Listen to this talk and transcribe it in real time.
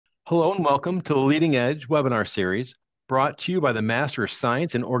Hello and welcome to the Leading Edge webinar series brought to you by the Master of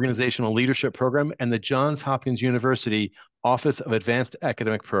Science in Organizational Leadership program and the Johns Hopkins University Office of Advanced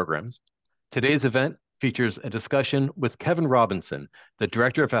Academic Programs. Today's event features a discussion with Kevin Robinson, the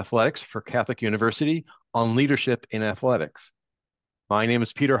Director of Athletics for Catholic University, on leadership in athletics. My name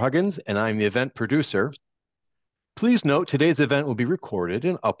is Peter Huggins and I'm the event producer. Please note today's event will be recorded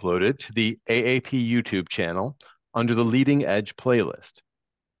and uploaded to the AAP YouTube channel under the Leading Edge playlist.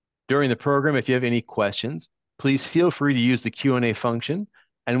 During the program, if you have any questions, please feel free to use the Q&A function,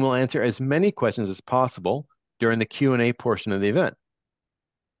 and we'll answer as many questions as possible during the Q&A portion of the event.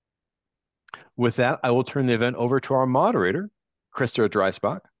 With that, I will turn the event over to our moderator, Christopher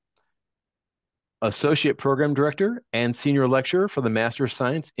Dreisbach, Associate Program Director and Senior Lecturer for the Master of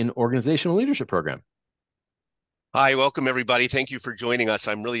Science in Organizational Leadership program. Hi, welcome everybody. Thank you for joining us.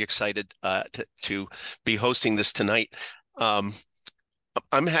 I'm really excited to be hosting this tonight.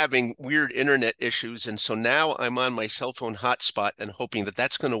 I'm having weird internet issues, and so now I'm on my cell phone hotspot and hoping that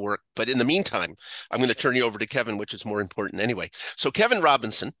that's going to work. But in the meantime, I'm going to turn you over to Kevin, which is more important anyway. So Kevin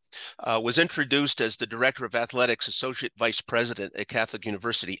Robinson was introduced as the Director of Athletics, Associate Vice President at Catholic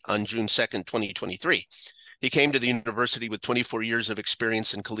University on June 2nd, 2023. He came to the university with 24 years of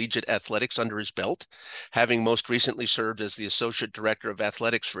experience in collegiate athletics under his belt, having most recently served as the Associate Director of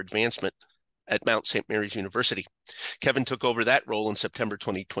Athletics for Advancement at Mount St. Mary's University. Kevin took over that role in September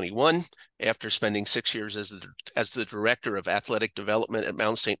 2021 after spending 6 years as the Director of Athletic Development at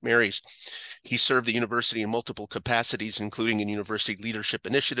Mount St. Mary's. He served the university in multiple capacities, including in university leadership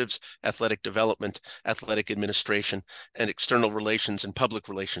initiatives, athletic development, athletic administration, and external relations and public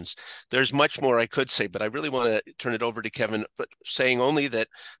relations. There's much more I could say, but I really want to turn it over to Kevin, but saying only that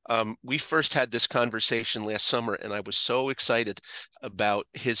we first had this conversation last summer, and I was so excited about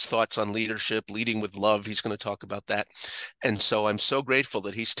his thoughts on leadership, leading with love. He's going to talk about that. And so I'm so grateful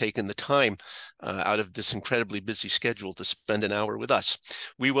that he's taken the time out of this incredibly busy schedule to spend an hour with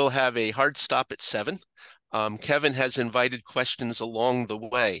us. We will have a hard stop at 7. Kevin has invited questions along the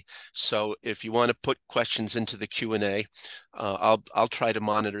way. So if you want to put questions into the Q&A, I'll try to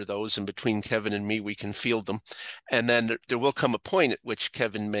monitor those, and between Kevin and me, we can field them. And then there will come a point at which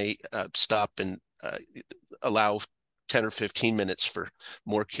Kevin may stop and allow 10 or 15 minutes for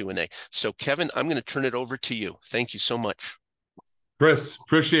more Q&A. So Kevin, I'm going to turn it over to you. Thank you so much. Chris,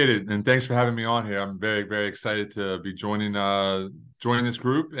 appreciate it. And thanks for having me on here. I'm very, very excited to be joining this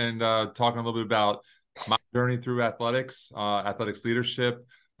group and talking a little bit about my journey through athletics, athletics leadership,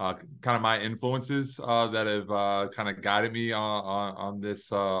 kind of my influences that have kind of guided me on this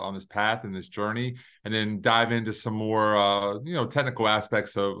path and this journey, and then dive into some more technical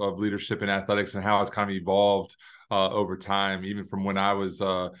aspects of leadership in athletics and how it's kind of evolved over time, even from when I was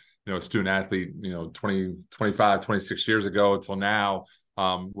a student athlete, 25, 26 years ago until now,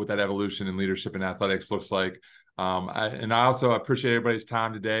 what that evolution in leadership and athletics looks like. I also appreciate everybody's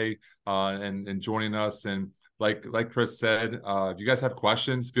time today and joining us. And like Chris said, if you guys have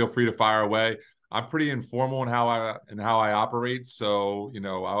questions, feel free to fire away. I'm pretty informal in how I operate, so I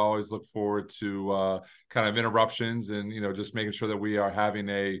always look forward to kind of interruptions and just making sure that we are having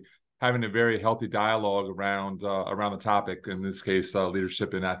a very healthy dialogue around the topic, in this case,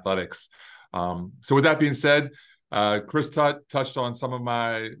 leadership in athletics. So with that being said, Chris touched on some of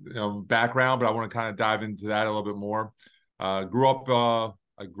my background, but I want to kind of dive into that a little bit more. I grew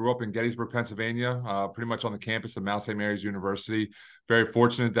up in Gettysburg, Pennsylvania, pretty much on the campus of Mount St. Mary's University. Very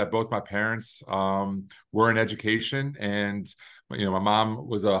fortunate that both my parents were in education, and my mom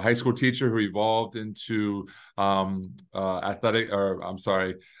was a high school teacher who evolved into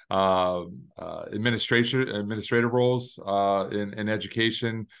administrative roles in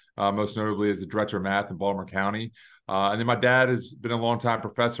education, most notably as the director of math in Baltimore County. And then my dad has been a longtime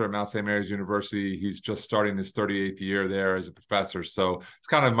professor at Mount St. Mary's University. He's just starting his 38th year there as a professor. So it's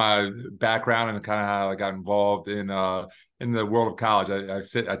kind of my background and kind of how I got involved in the world of college.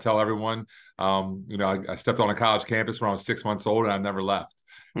 I tell everyone, I stepped on a college campus when I was 6 months old, and I've never left.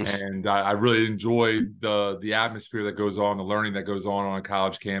 And I really enjoy the atmosphere that goes on, the learning that goes on a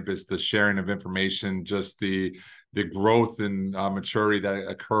college campus, the sharing of information, just the growth and maturity that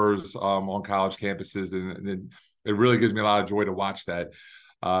occurs on college campuses, and it really gives me a lot of joy to watch that.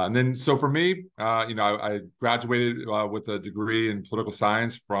 And then, so for me, I graduated with a degree in political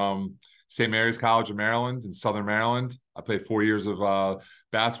science from St. Mary's College of Maryland in Southern Maryland. I played 4 years of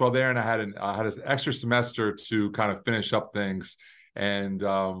basketball there, and I had an extra semester to kind of finish up things. And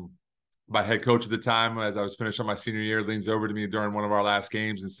my head coach at the time, as I was finishing up my senior year, leans over to me during one of our last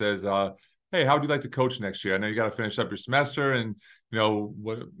games and says, hey, how would you like to coach next year? I know you got to finish up your semester, and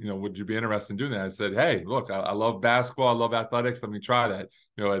would you be interested in doing that? I said, hey, look, I love basketball, I love athletics. Let me try that.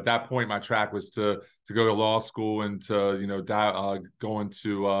 At that point, my track was to go to law school and to go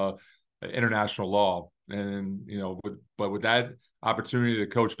into international law. And with that opportunity to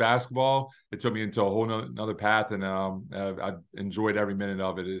coach basketball, it took me into a whole another path, and I enjoyed every minute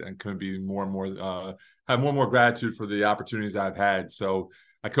of it, and couldn't be more and more have more and more gratitude for the opportunities I've had. So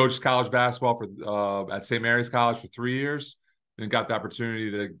I coached college basketball for at St. Mary's College for 3 years, and got the opportunity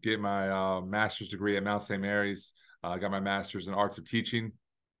to get my master's degree at Mount St. Mary's. I got my master's in arts of teaching,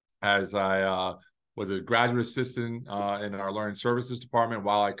 as I was a graduate assistant in our learning services department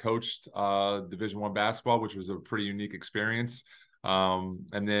while I coached Division I basketball, which was a pretty unique experience.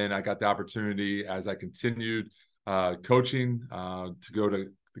 And then I got the opportunity, as I continued coaching, to go to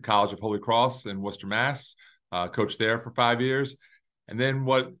the College of Holy Cross in Worcester, Mass. Coached there for 5 years. And then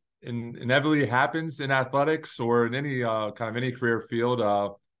what inevitably happens in athletics or in any any career field,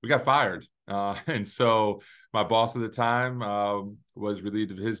 we got fired. And so my boss at the time was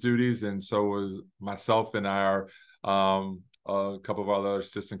relieved of his duties, and so was myself, and a couple of other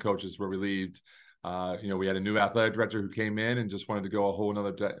assistant coaches were relieved. We had a new athletic director who came in and just wanted to go a whole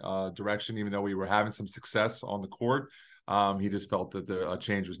another direction, even though we were having some success on the court. He just felt that a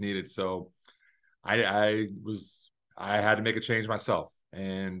change was needed. So I had to make a change myself.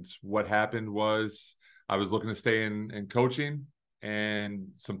 And what happened was I was looking to stay in coaching, and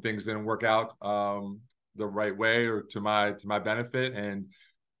some things didn't work out the right way or to my benefit. And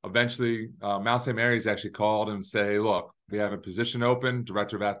eventually Mount St. Mary's actually called and said, hey, look, we have a position open,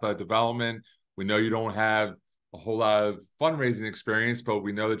 Director of Athletic Development. We know you don't have a whole lot of fundraising experience, but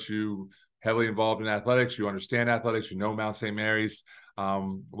we know that you heavily involved in athletics. You understand athletics. You know Mount St. Mary's.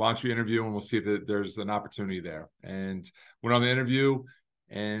 Why don't you interview, and we'll see if there's an opportunity there. And went on the interview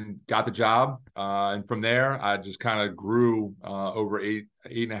and got the job. And from there, I just kind of grew over eight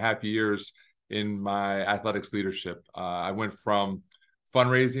and a half years in my athletics leadership. I went from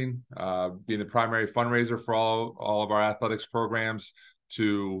fundraising, being the primary fundraiser for all of our athletics programs,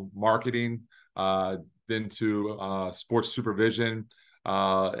 to marketing, then to sports supervision,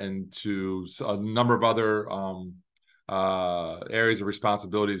 and to a number of other areas of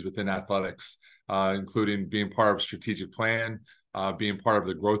responsibilities within athletics, including being part of strategic plan, being part of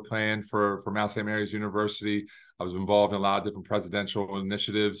the growth plan for Mount St. Mary's University. I was involved in a lot of different presidential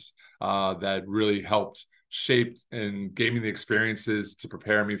initiatives that really helped shape and gave me the experiences to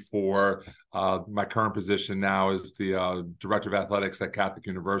prepare me for my current position now as the Director of Athletics at Catholic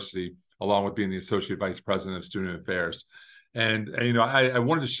University, along with being the Associate Vice President of Student Affairs. And I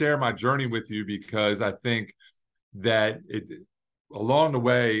wanted to share my journey with you because I think that along the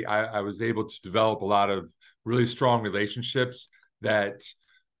way, I was able to develop a lot of really strong relationships that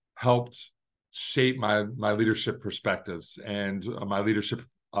helped shape my leadership perspectives and my leadership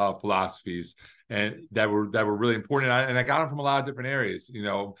philosophies, and that were really important. And I got them from a lot of different areas.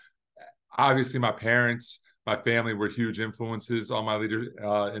 Obviously, my parents, my family were huge influences on my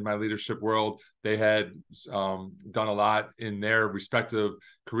in my leadership world. They had done a lot in their respective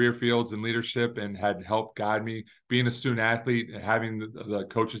career fields and leadership, and had helped guide me. Being a student athlete and having the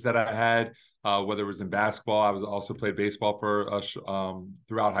coaches that I had, whether it was in basketball, I was also played baseball for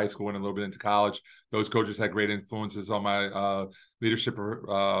throughout high school and a little bit into college. Those coaches had great influences on my leadership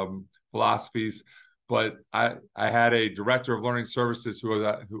philosophies. But I had a director of learning services who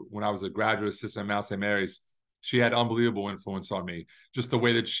when I was a graduate assistant at Mount St. Mary's, she had unbelievable influence on me. Just the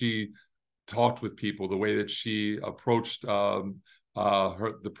way that she talked with people, the way that she approached the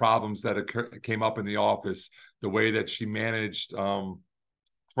problems that came up in the office, the way that she managed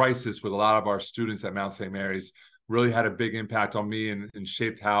crisis with a lot of our students at Mount St. Mary's, really had a big impact on me and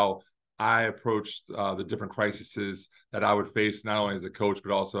shaped how I approached the different crises that I would face, not only as a coach,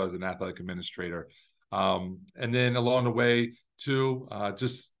 but also as an athletic administrator. And then along the way too,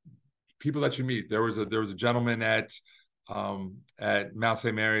 just people that you meet. There was a gentleman at Mount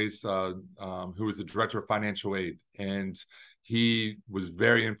St. Mary's who was the director of financial aid, and he was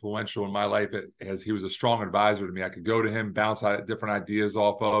very influential in my life as he was a strong advisor to me. I could go to him, bounce different ideas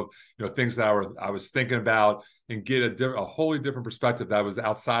off of, things that I was thinking about, and get a wholly different perspective that was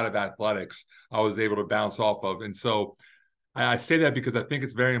outside of athletics. I was able to bounce off of. And so I say that because I think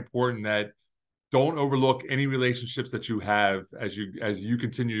it's very important that don't overlook any relationships that you have as you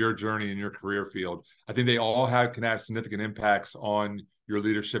continue your journey in your career field. I think they all can have significant impacts on your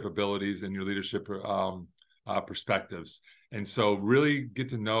leadership abilities and your leadership perspectives. And so really get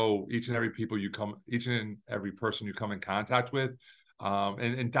to know each and every person you come in contact with,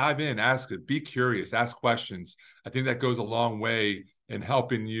 and dive in, ask it, be curious, ask questions. I think that goes a long way in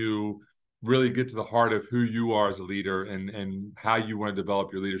helping you really get to the heart of who you are as a leader and how you want to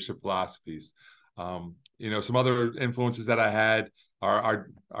develop your leadership philosophies. Some other influences that I had are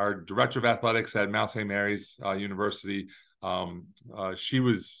our director of athletics at Mount St. Mary's University. She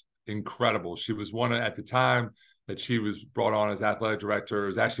was incredible. She was one at the time that she was brought on as athletic director. It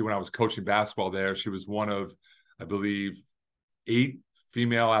was actually when I was coaching basketball there. She was one of, I believe, 8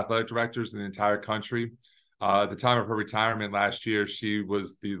 female athletic directors in the entire country. At the time of her retirement last year, she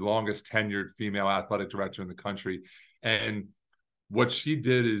was the longest tenured female athletic director in the country. And what she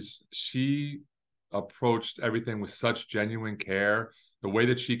did is she approached everything with such genuine care. The way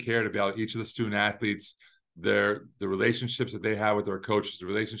that she cared about each of the student athletes, the relationships that they have with their coaches, the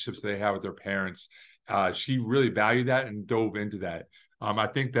relationships they have with their parents, she really valued that and dove into that. I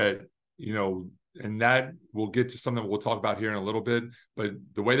think that, and that we'll get to something we'll talk about here in a little bit, but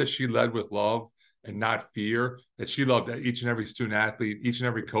the way that she led with love and not fear, that she loved that each and every student athlete, each and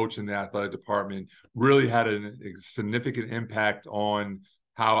every coach in the athletic department, really had a significant impact on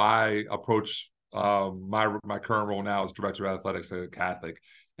how I approach my current role now as director of athletics at a Catholic.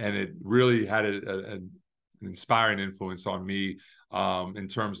 And it really had an inspiring influence on me in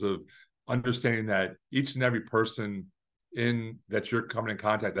terms of understanding that each and every person that you're coming in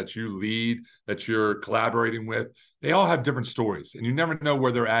contact, that you lead, that you're collaborating with, they all have different stories, and you never know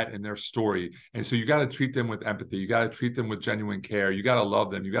where they're at in their story. And so you got to treat them with empathy. You got to treat them with genuine care. You got to love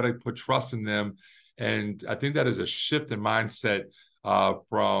them. You got to put trust in them. And I think that is a shift in mindset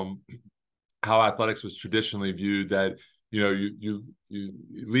from how athletics was traditionally viewed, that you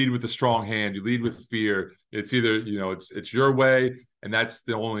lead with a strong hand, you lead with fear. It's either it's your way, and that's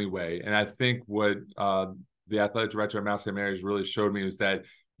the only way. And I think what the athletic director at Mount St. Mary's really showed me is that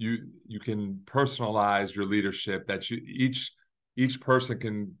you can personalize your leadership, that each person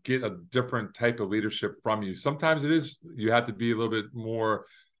can get a different type of leadership from you. Sometimes you have to be a little bit more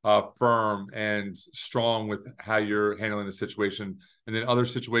firm and strong with how you're handling the situation. And then other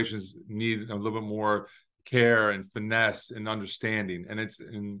situations need a little bit more care and finesse and understanding.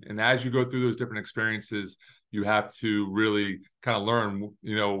 And as you go through those different experiences, you have to really kind of learn,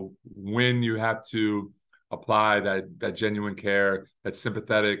 when you have to apply that genuine care, that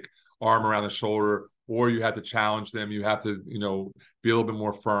sympathetic arm around the shoulder, or you have to challenge them. You have to, be a little bit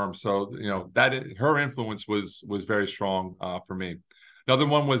more firm. So, her influence was very strong for me. Another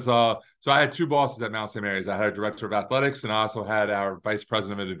one was, so I had 2 bosses at Mount St. Mary's. I had a director of athletics, and I also had our vice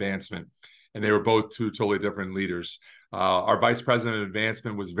president of advancement. And they were both 2 totally different leaders. Our vice president of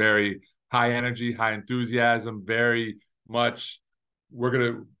advancement was very high energy, high enthusiasm, very much,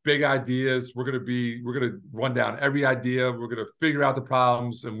 big ideas. We're going to run down every idea. We're going to figure out the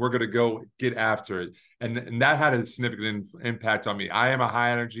problems, and we're going to go get after it. And that had a significant impact on me. I am a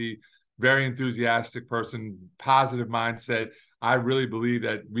high energy, very enthusiastic person, positive mindset. I really believe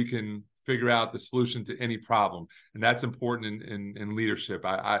that we can figure out the solution to any problem. And that's important in leadership.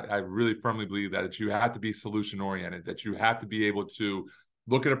 I really firmly believe that you have to be solution oriented, that you have to be able to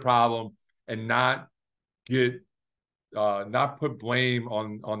look at a problem and not put blame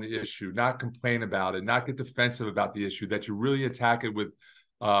on the issue, not complain about it, not get defensive about the issue, that you really attack it with,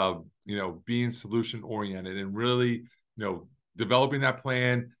 being solution oriented and really, developing that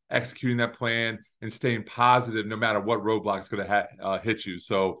plan, executing that plan, and staying positive no matter what roadblock's going to hit you.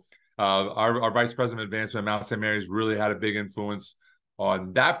 So our vice president of advancement at Mount St. Mary's really had a big influence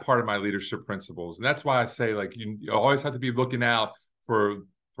on that part of my leadership principles. And that's why I say, you always have to be looking out for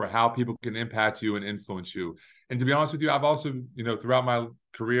how people can impact you and influence you. And to be honest with you, I've also, throughout my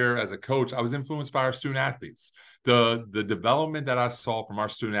career as a coach, I was influenced by our student athletes. The development that I saw from our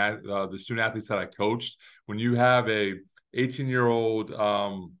the student athletes that I coached, when you have a 18-year-old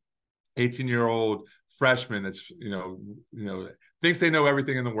freshman that's, thinks they know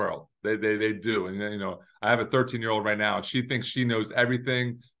everything in the world. They do. And, I have a 13-year-old right now, and she thinks she knows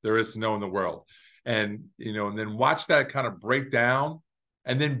everything there is to know in the world. And, and then watch that kind of break down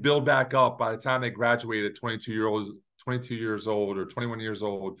and then build back up by the time they graduate at 22 years old or 21 years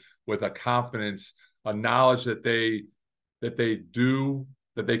old, with a confidence, a knowledge that they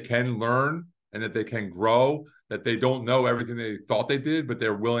can learn and that they can grow, that they don't know everything they thought they did, but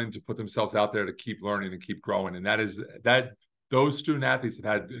they're willing to put themselves out there to keep learning and keep growing. And those student athletes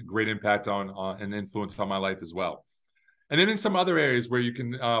have had a great impact on and influence on my life as well. And then in some other areas where you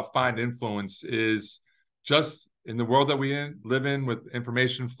can find influence is just in the world that we live in, with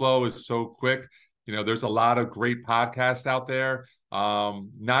information flow is so quick. There's a lot of great podcasts out there,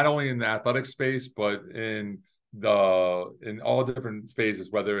 not only in the athletic space, but in all different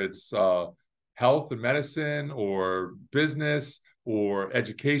phases, whether it's health and medicine or business or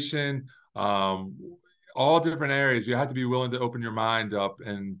education. all different areas. You have to be willing to open your mind up,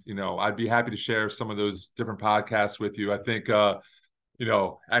 and I'd be happy to share some of those different podcasts with you. I think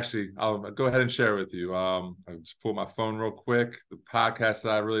actually, I'll go ahead and share with you. I'll just pull my phone real quick. The podcast that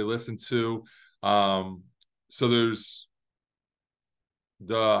I really listen to. So there's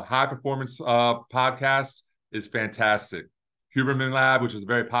the High Performance podcast is fantastic. Huberman Lab, which is a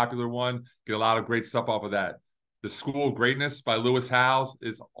very popular one, get a lot of great stuff off of that. The School of Greatness by Lewis Howes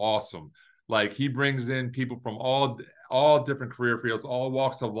is awesome. Like, he brings in people from all different career fields, all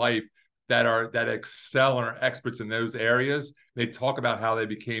walks of life, that excel and are experts in those areas. They talk about how they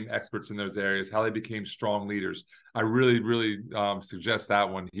became experts in those areas, how they became strong leaders. I really, really suggest that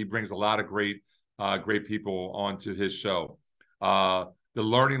one. He brings a lot of great people onto his show. The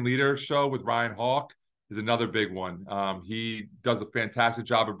Learning Leader Show with Ryan Hawk is another big one. He does a fantastic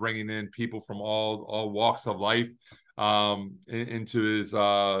job of bringing in people from all walks of life onto his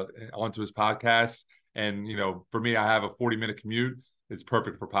podcast. And for me, I have a 40-minute commute. It's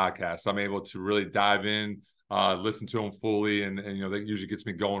perfect for podcasts. I'm able to really dive in, listen to them fully, and that usually gets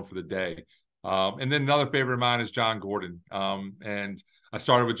me going for the day. And then another favorite of mine is John Gordon. And I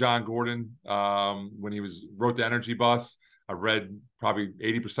started with John Gordon when he wrote The Energy Bus. I read probably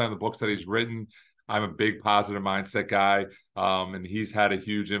 80% of the books that he's written. I'm a big positive mindset guy, and he's had a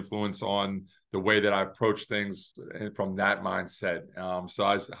huge influence on the way that I approach things from that mindset. So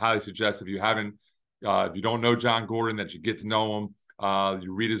I highly suggest, if you don't know John Gordon, that you get to know him.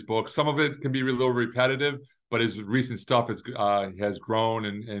 You read his book. Some of it can be a little repetitive, but his recent stuff has grown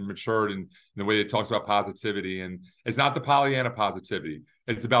and matured in the way it talks about positivity. And it's not the Pollyanna positivity.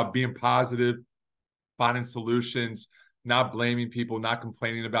 It's about being positive, finding solutions, not blaming people, not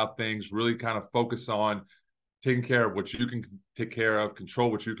complaining about things, really kind of focus on taking care of what you can take care of, control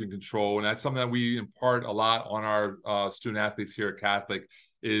what you can control. And that's something that we impart a lot on our student athletes here at Catholic,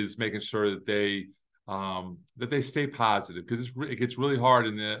 is making sure that they stay positive, because it gets really hard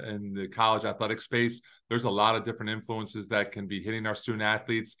in the college athletic space. There's a lot of different influences that can be hitting our student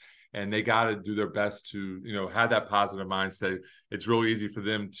athletes, and they got to do their best to have that positive mindset. It's really easy for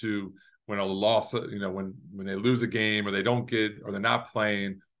them to, when a loss, when they lose a game, or they don't get, or they're not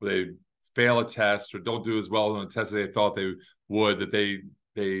playing, or they fail a test, or don't do as well on a test as they thought they would, that they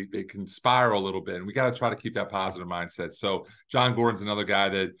can spiral a little bit. And we got to try to keep that positive mindset. So John Gordon's another guy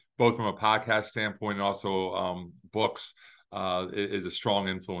that, both from a podcast standpoint and also books, is a strong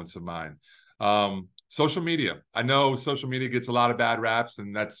influence of mine. Social media. I know social media gets a lot of bad raps,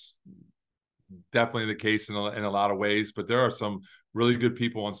 and that's definitely the case in a lot of ways, but there are some really good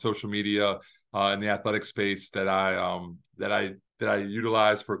people on social media in the athletic space that I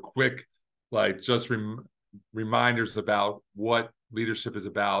utilize for quick, just reminders about what leadership is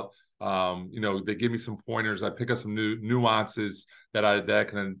about. They give me some pointers. I pick up some new nuances that I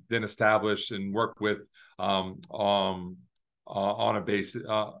can then establish and work with on a basis.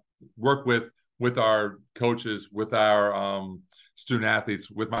 Work with our coaches, with our student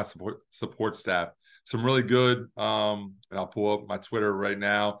athletes, with my support staff. Some really good, and I'll pull up my Twitter right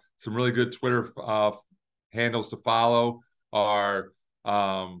now. Some really good Twitter handles to follow are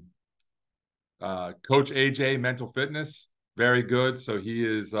Coach AJ Mental Fitness. Very good. So he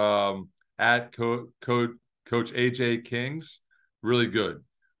is at Coach AJ Kings. Really good.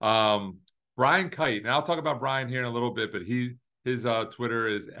 Brian Kite, and I'll talk about Brian here in a little bit, but his Twitter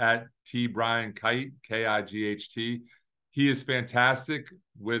is at @TBrianKite, KIGHT. He is fantastic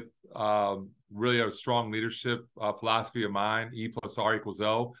with really a strong leadership philosophy of mine,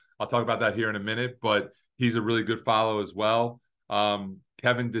 E+R=O. I'll talk about that here in a minute, but he's a really good follow as well.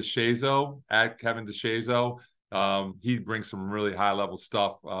 Kevin DeShazo, at Kevin DeShazo. He brings some really high-level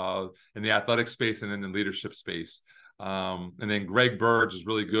stuff in the athletic space and in the leadership space. And then Greg Burge is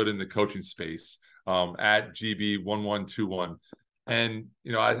really good in the coaching space, at GB1121. And,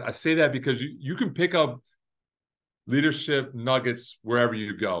 I say that because you can pick up leadership nuggets wherever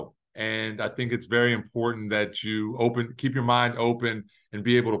you go. And I think it's very important that you keep your mind open and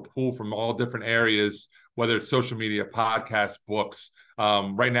be able to pull from all different areas, whether it's social media, podcasts, books.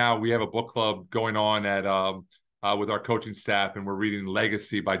 Right now, we have a book club going on with our coaching staff, and we're reading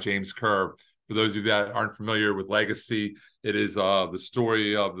Legacy by James Kerr. For those of you that aren't familiar with Legacy, it is the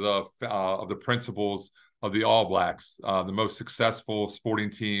story of the principles of the All Blacks, the most successful sporting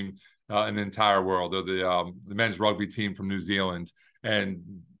team in the entire world. They're the men's rugby team from New Zealand.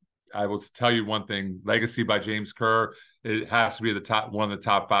 And I will tell you one thing: Legacy by James Kerr, it has to be one of the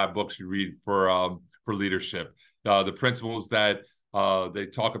top 5 books you read for leadership. The principles that they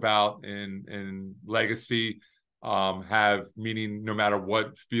talk about in Legacy have meaning no matter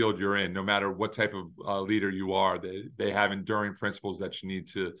what field you're in, no matter what type of leader you are. They have enduring principles that you need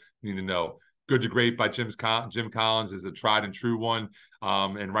to know. Good to Great by Jim Collins is a tried and true one,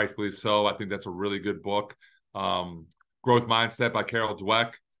 and rightfully so. I think that's a really good book. Growth Mindset by Carol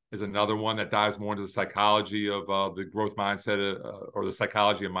Dweck is another one that dives more into the psychology of the growth mindset or the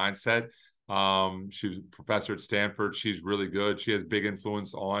psychology of mindset. She's a professor at Stanford. She's really good. She has big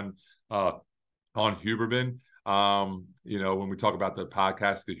influence on Huberman. When we talk about the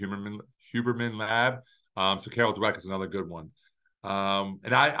podcast, the Huberman Lab. So Carol Dweck is another good one.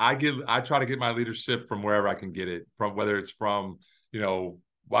 And I try to get my leadership from wherever I can get it from, whether it's from,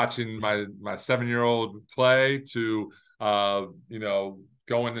 watching my 7-year-old play to,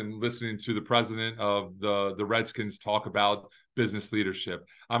 going and listening to the president of the Redskins talk about business leadership.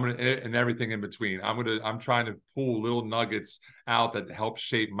 And everything in between. I'm trying to pull little nuggets out that help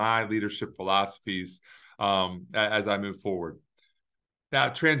shape my leadership philosophies as I move forward. Now,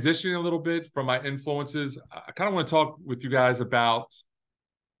 transitioning a little bit from my influences, I kind of want to talk with you guys about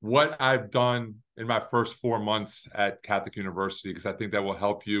what I've done in my first 4 months at Catholic University, because I think that will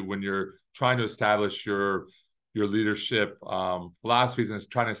help you when you're trying to establish your leadership philosophies and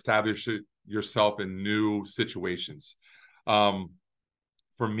trying to establish yourself in new situations.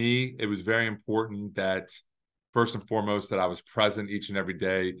 For me, it was very important that first and foremost that I was present each and every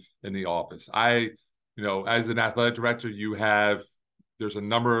day in the office. As an athletic director, there's a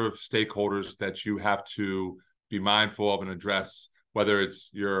number of stakeholders that you have to be mindful of and address, whether it's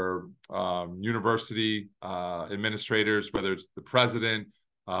your university administrators, whether it's the president,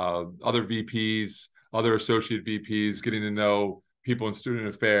 other VPs, other associate VPs, getting to know people in student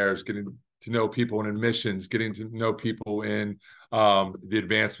affairs, getting to know people in admissions, getting to know people in the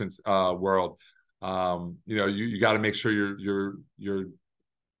advancement world. You got to make sure you're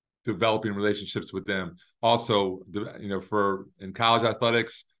developing relationships with them. Also, in college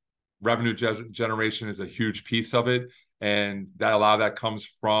athletics, revenue generation is a huge piece of it, and a lot of that comes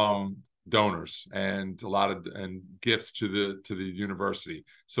from donors and and gifts to the university.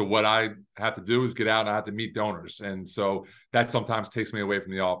 So what I have to do is get out and I have to meet donors, and so that sometimes takes me away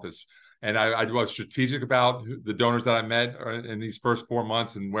from the office. And I was strategic about the donors that I met in these first 4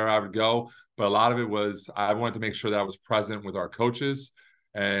 months and where I would go, but a lot of it was I wanted to make sure that I was present with our coaches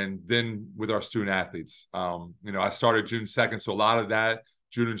and then with our student athletes. I started June 2nd, so a lot of that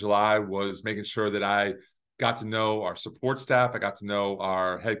June and July was making sure that I got to know our support staff. I got to know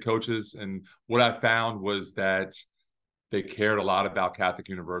our head coaches. And what I found was that they cared a lot about Catholic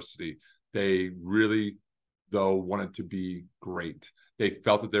University. They really, though, wanted to be great. They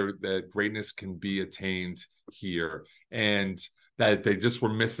felt that greatness can be attained here, and that they just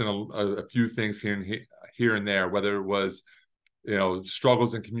were missing a few things here and there, whether it was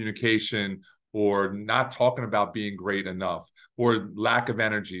struggles in communication or not talking about being great enough or lack of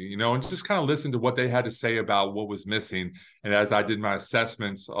energy, and just kind of listen to what they had to say about what was missing. And as I did my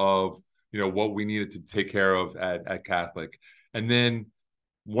assessments of, what we needed to take care of at Catholic. And then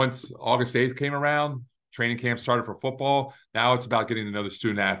once August 8th came around, training camp started for football. Now it's about getting to know the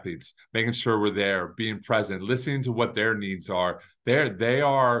student athletes, making sure we're there, being present, listening to what their needs are. They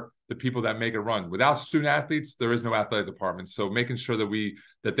are the people that make it run. Without student athletes, there is no athletic department. So making sure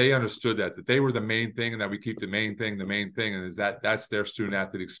that they understood that they were the main thing, and that we keep the main thing, and that's their student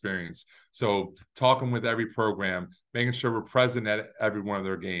athlete experience. So talking with every program, making sure we're present at every one of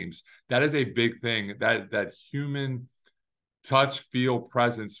their games. That is a big thing. That human touch, feel,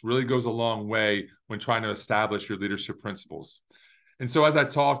 presence really goes a long way when trying to establish your leadership principles. And so as I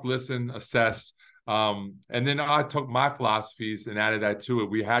talked, listened, assessed, and then I took my philosophies and added that to it.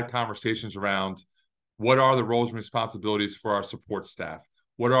 We had conversations around what are the roles and responsibilities for our support staff?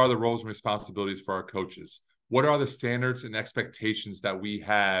 What are the roles and responsibilities for our coaches? What are the standards and expectations that we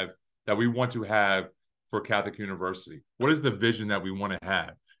want to have for Catholic University? What is the vision that we want to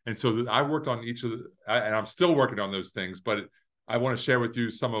have? And so I worked on and I'm still working on those things, but I want to share with you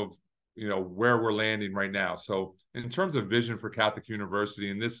some of, where we're landing right now. So in terms of vision for Catholic University,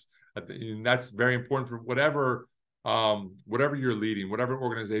 and that's very important for whatever you're leading, whatever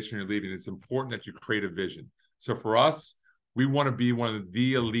organization you're leading, it's important that you create a vision. So for us, we want to be one of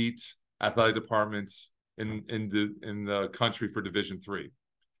the elite athletic departments in the country for Division III.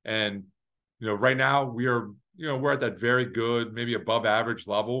 And, right now we're at that very good, maybe above average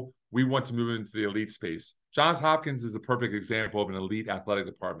level. We want to move into the elite space. Johns Hopkins is a perfect example of an elite athletic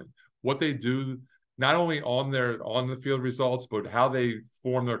department. What they do, not only on the field results, but how they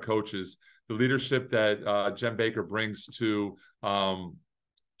form their coaches, the leadership that Jen Baker brings to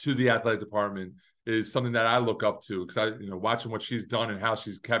the athletic department is something that I look up to, because watching what she's done and how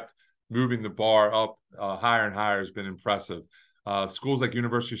she's kept moving the bar up higher and higher has been impressive. Schools like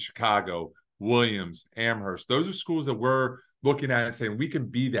University of Chicago, Williams, Amherst, those are schools that we're looking at and saying we can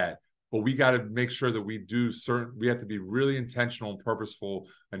be that. but we got to make sure that we have to be really intentional and purposeful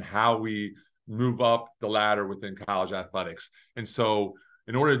in how we move up the ladder within college athletics. And so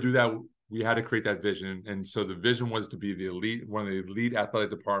in order to do that, we had to create that vision. And so the vision was to be one of the elite athletic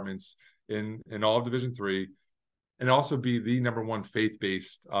departments in all of Division III, and also be the number one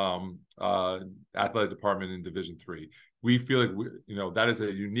faith-based athletic department in Division III. We feel like that is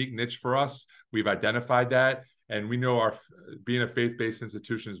a unique niche for us. We've identified that, and we know being a faith-based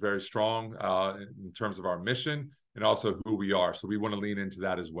institution is very strong in terms of our mission and also who we are. So we want to lean into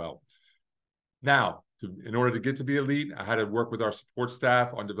that as well. Now, in order to get to be elite, I had to work with our support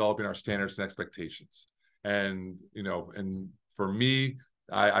staff on developing our standards and expectations. And for me,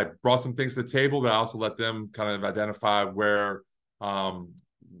 I brought some things to the table, but I also let them kind of identify how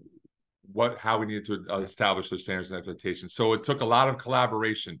we needed to establish those standards and expectations. So it took a lot of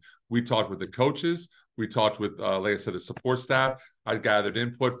collaboration. We talked with the coaches. We talked with, like I said, the support staff. I gathered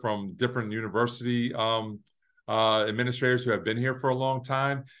input from different university administrators who have been here for a long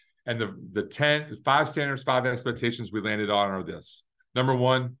time. And the 5 standards, 5 expectations we landed on are this. Number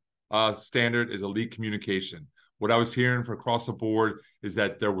 1 standard is elite communication. What I was hearing from across the board is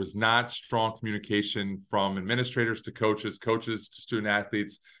that there was not strong communication from administrators to coaches to student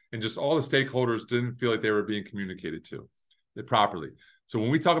athletes, and just all the stakeholders didn't feel like they were being communicated to properly. So when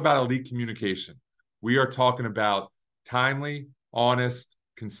we talk about elite communication, we are talking about timely, honest,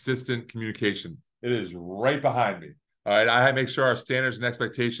 consistent communication. It is right behind me. All right, I make sure our standards and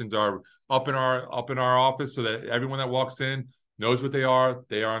expectations are up in our office so that everyone that walks in knows what they are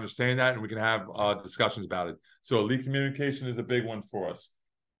understanding that, and we can have discussions about it. So elite communication is a big one for us.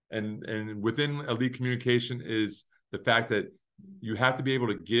 And within elite communication is the fact that you have to be able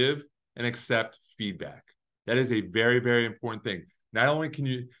to give and accept feedback. That is a very, very important thing. Not only can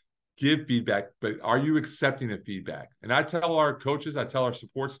you give feedback, but are you accepting the feedback? And I tell our coaches, I tell our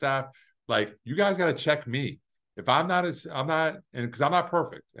support staff, like, you guys got to check me. If I'm not, and because I'm not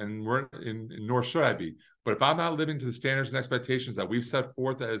perfect, and nor should I be, but if I'm not living to the standards and expectations that we've set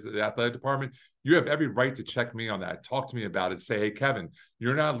forth as the athletic department, you have every right to check me on that. Talk to me about it. Say, hey, Kevin,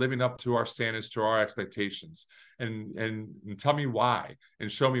 you're not living up to our standards, to our expectations, and tell me why,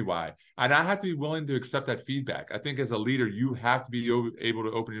 and show me why. And I have to be willing to accept that feedback. I think as a leader, you have to be able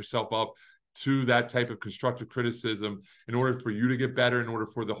to open yourself up to that type of constructive criticism in order for you to get better, in order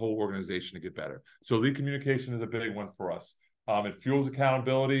for the whole organization to get better. So elite communication is a big one for us. It fuels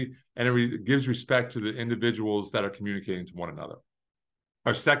accountability, and it gives respect to the individuals that are communicating to one another.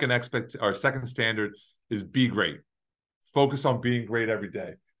 Our second standard is be great. Focus on being great every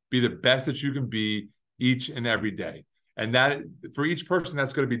day. Be the best that you can be each and every day. And that, for each person,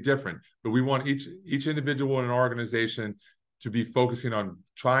 that's going to be different. But we want each individual in an organization to be focusing on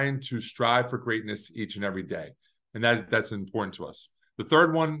trying to strive for greatness each and every day. And that's important to us. The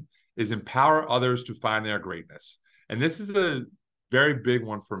third one is empower others to find their greatness. And this is a very big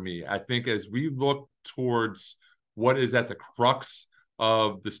one for me. I think as we look towards what is at the crux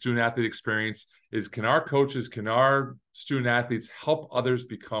of the student athlete experience is, can our coaches, can our student athletes help others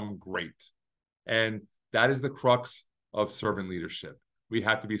become great? And that is the crux of servant leadership. We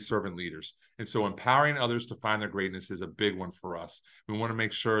have to be servant leaders. And so empowering others to find their greatness is a big one for us. We want to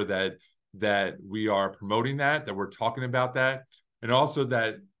make sure that we are promoting that we're talking about that, and also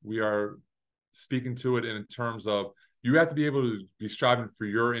that we are speaking to it in terms of, you have to be able to be striving for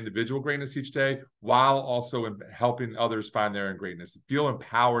your individual greatness each day, while also helping others find their greatness. Feel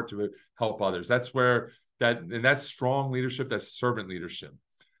empowered to help others. That's strong leadership, that's servant leadership.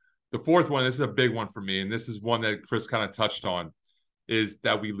 The fourth one, this is a big one for me, and this is one that Chris kind of touched on, is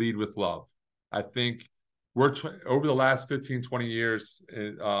that we lead with love. I think over the last 15, 20 years,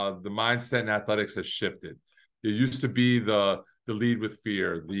 the mindset in athletics has shifted. It used to be the lead with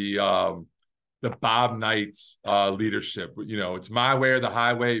fear, the Bob Knight's leadership. It's my way or the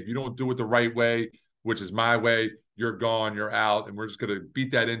highway. If you don't do it the right way, which is my way, you're gone, you're out. And we're just going to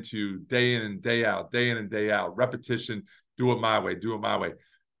beat that into you day in and day out, repetition, do it my way, do it my way.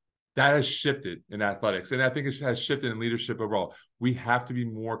 That has shifted in athletics. And I think it has shifted in leadership overall. We have to be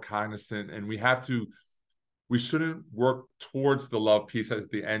more cognizant, and we shouldn't work towards the love piece as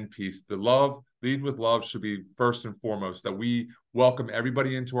the end piece. Lead with love should be first and foremost, that we welcome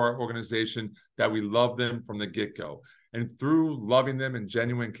everybody into our organization, that we love them from the get-go. And through loving them and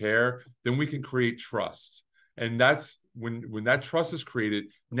genuine care, then we can create trust. And that's when that trust is created,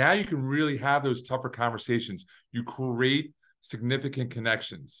 now you can really have those tougher conversations. You create significant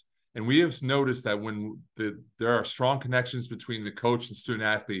connections. And we have noticed that when there are strong connections between the coach and student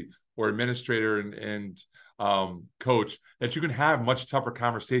athlete, or administrator and coach, that you can have much tougher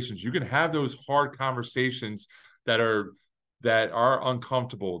conversations. You can have those hard conversations that are that are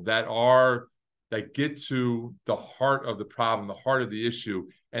uncomfortable, that get to the heart of the problem, the heart of the issue,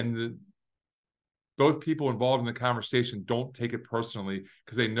 and both people involved in the conversation don't take it personally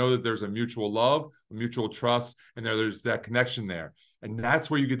because they know that there's a mutual love, a mutual trust, and there's that connection there. And that's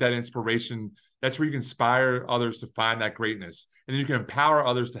where you get that inspiration. That's where you can inspire others to find that greatness. And then you can empower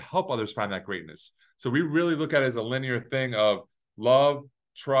others to help others find that greatness. So we really look at it as a linear thing of love,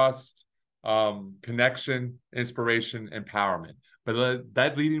 trust, connection, inspiration, empowerment. But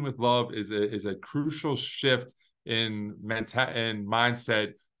that leading with love is a crucial shift in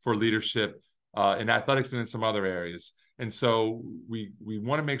mindset for leadership in athletics and in some other areas. And so we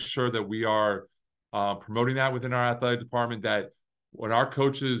want to make sure that we are promoting that within our athletic department, that when our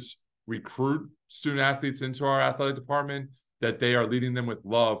coaches recruit student athletes into our athletic department, that they are leading them with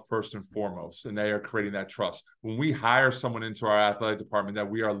love first and foremost, and they are creating that trust. When we hire someone into our athletic department, that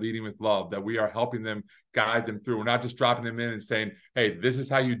we are leading with love, that we are helping them, guide them through. We're not just dropping them in and saying, hey, this is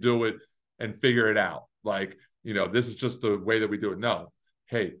how you do it and figure it out. Like, this is just the way that we do it. No.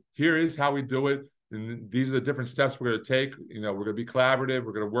 Hey, here is how we do it. And these are the different steps we're going to take. We're going to be collaborative.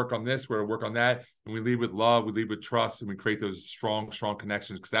 We're going to work on this. We're going to work on that. And we lead with love. We lead with trust. And we create those strong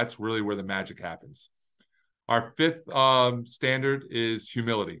connections, because that's really where the magic happens. Our fifth standard is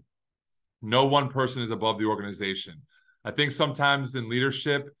humility. No one person is above the organization. I think sometimes in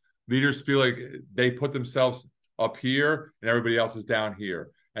leadership, leaders feel like they put themselves up here and everybody else is down here,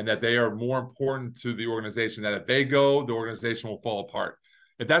 and that they are more important to the organization, that if they go, the organization will fall apart.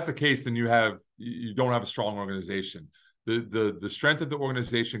 If that's the case, then you don't have a strong organization. The strength of the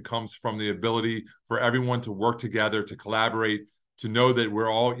organization comes from the ability for everyone to work together, to collaborate, to know that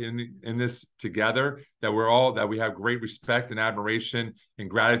we're all in this together, that we have great respect and admiration and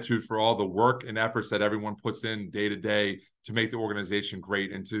gratitude for all the work and efforts that everyone puts in day to day to make the organization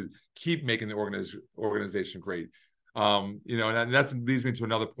great and to keep making the organization great. And that leads me to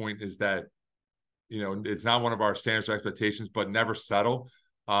another point, is that, it's not one of our standards or expectations, but never settle.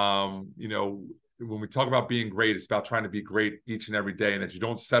 When we talk about being great, it's about trying to be great each and every day, and that you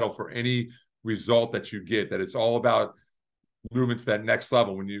don't settle for any result that you get, that it's all about moving to that next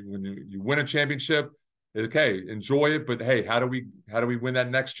level. When you win a championship, okay, enjoy it, but hey, how do we win that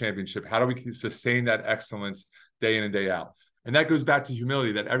next championship? How do we sustain that excellence day in and day out? And that goes back to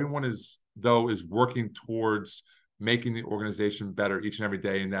humility, that everyone is working towards making the organization better each and every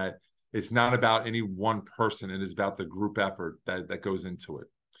day, and that it's not about any one person. It is about the group effort that goes into it.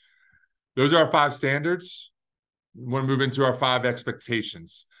 Those are our 5 standards. We want to move into our 5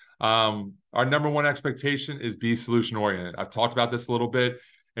 expectations. Our number 1 expectation is be solution oriented. I've talked about this a little bit,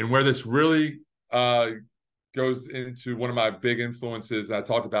 and where this really goes into one of my big influences I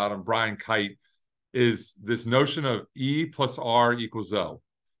talked about on Brian Kite is this notion of E plus R equals O.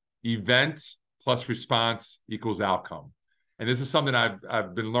 Event plus response equals outcome. And this is something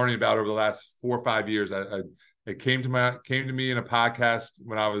I've been learning about over the last 4 or 5 years. It came to me in a podcast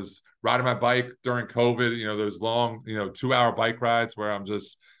when I was riding my bike during COVID. Those long 2-hour bike rides where I'm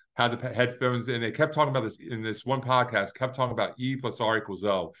just had the headphones, and they kept talking about this in this one podcast. Kept talking about E plus R equals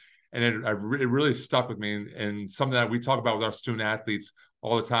O, and it really stuck with me, and something that we talk about with our student athletes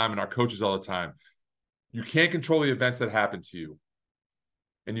all the time and our coaches all the time. You can't control the events that happen to you,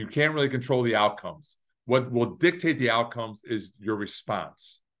 and you can't really control the outcomes. What will dictate the outcomes is your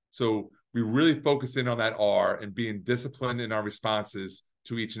response. So we really focus in on that R and being disciplined in our responses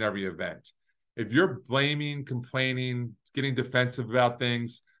to each and every event. If you're blaming, complaining, getting defensive about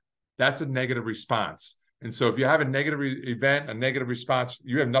things, that's a negative response. And so if you have a negative event, a negative response,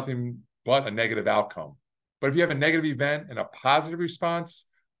 you have nothing but a negative outcome. But if you have a negative event and a positive response,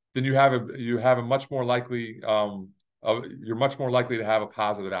 then you're much more likely to have a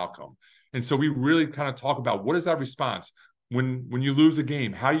positive outcome. And so we really kind of talk about, what is that response? When you lose a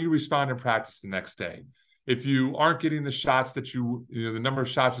game, how do you respond in practice the next day? If you aren't getting the shots that the number of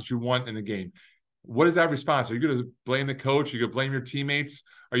shots that you want in the game, what is that response? Are you going to blame the coach? Are you going to blame your teammates?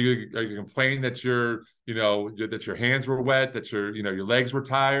 Are you complaining that that your hands were wet, that your legs were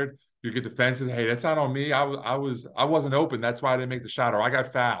tired? You get defensive. Hey, that's not on me. I wasn't open. That's why I didn't make the shot, or I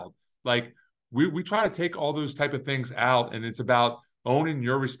got fouled. Like we try to take all those type of things out, and it's about owning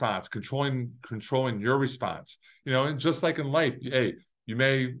your response, controlling your response. And just like in life, hey, you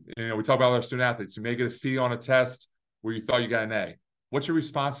may, we talk about our student athletes, you may get a C on a test where you thought you got an A. What's your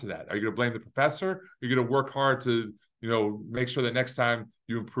response to that? Are you going to blame the professor? Are you going to work hard to, make sure that next time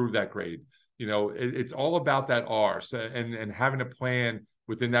you improve that grade? It's all about that R. So, and having a plan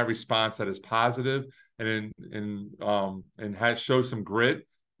within that response that is positive and show some grit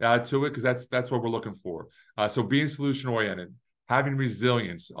to it, because that's what we're looking for. So being solution oriented. having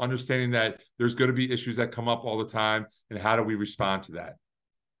resilience, understanding that there's going to be issues that come up all the time, and how do we respond to that?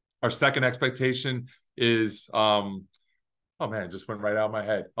 Our second expectation is, oh man, it just went right out of my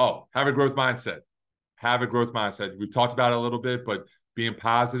head. Oh, have a growth mindset. Have a growth mindset. We've talked about it a little bit, but being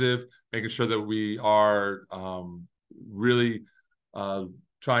positive, making sure that we are really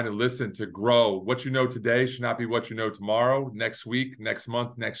trying to listen to grow. What you know today should not be what you know tomorrow, next week, next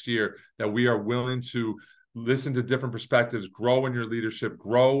month, next year, that we are willing to listen to different perspectives, grow in your leadership,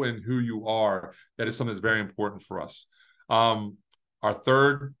 grow in who you are. That is something that's very important for us. Our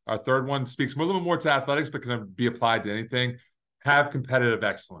third one speaks a little bit more to athletics, but can be applied to anything. Have competitive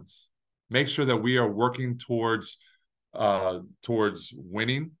excellence. Make sure that we are working towards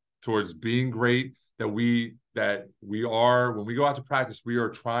winning, towards being great, that we are, when we go out to practice, we are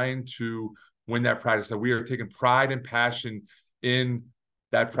trying to win that practice, that we are taking pride and passion in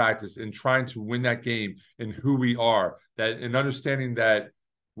that practice and trying to win that game in who we are, that and understanding that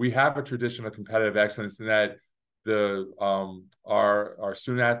we have a tradition of competitive excellence, and that our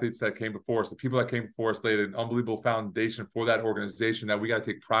student athletes that came before us, the people that came before us, laid an unbelievable foundation for that organization, that we got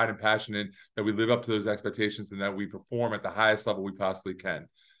to take pride and passion in, that we live up to those expectations, and that we perform at the highest level we possibly can.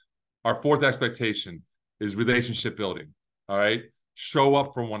 Our fourth expectation is relationship building. All right. Show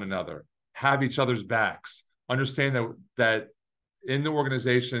up for one another, have each other's backs, understand that in the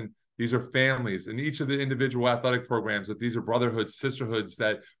organization, these are families, in each of the individual athletic programs, that these are brotherhoods, sisterhoods,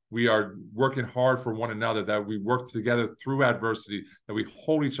 that we are working hard for one another, that we work together through adversity, that we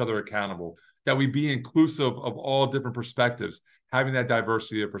hold each other accountable, that we be inclusive of all different perspectives, having that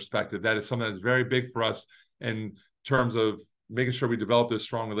diversity of perspective. That is something that's very big for us in terms of making sure we develop those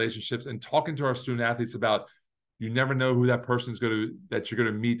strong relationships, and talking to our student athletes about, you never know who that person's that you're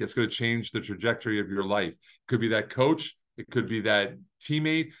going to meet that's going to change the trajectory of your life. It could be that coach, it could be that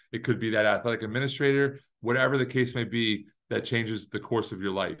teammate, it could be that athletic administrator, whatever the case may be, that changes the course of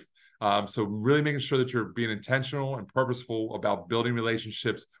your life. So really making sure that you're being intentional and purposeful about building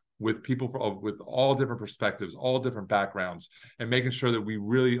relationships with people with all different perspectives, all different backgrounds, and making sure that we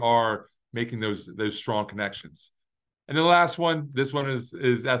really are making those strong connections. And then the last one, this one is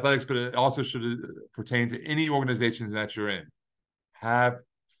athletics, but it also should pertain to any organizations that you're in. Have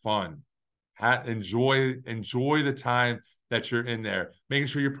fun. Enjoy the time that you're in there. Making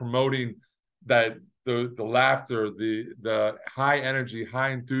sure you're promoting that the laughter, the high energy,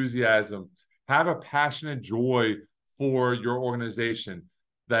 high enthusiasm. Have a passionate joy for your organization.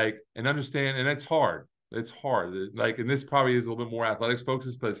 And understand, and it's hard. It's hard. And this probably is a little bit more athletics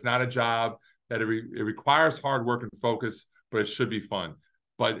focused, but it's not a job that it requires hard work and focus, but it should be fun.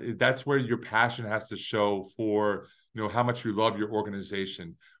 But that's where your passion has to show for, how much you love your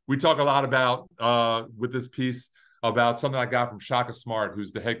organization. We talk a lot about, with this piece, about something I got from Shaka Smart,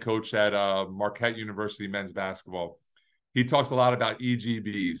 who's the head coach at Marquette University men's basketball. He talks a lot about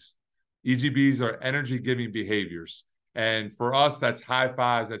EGBs. EGBs are energy-giving behaviors. And for us, that's high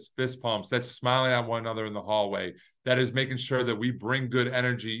fives, that's fist pumps, that's smiling at one another in the hallway. That is making sure that we bring good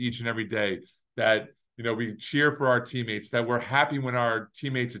energy each and every day, that, we cheer for our teammates, that we're happy when our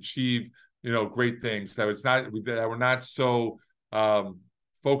teammates achieve, great things, that we're not so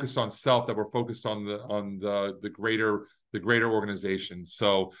focused on self, that we're focused on the greater organization.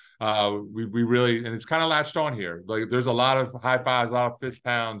 So we really, and it's kind of latched on here. Like, there's a lot of high fives, a lot of fist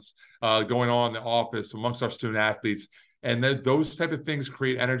pounds going on in the office amongst our student athletes, and those type of things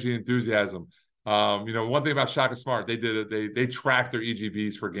create energy and enthusiasm. One thing about Shaka Smart, they track their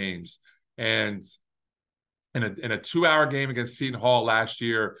EGBs for games, and in a 2-hour game against Seton Hall last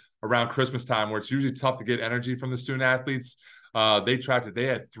year around Christmas time, where it's usually tough to get energy from the student athletes, they tracked it. They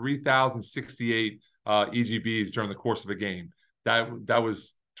had 3,068 EGBs during the course of a game. That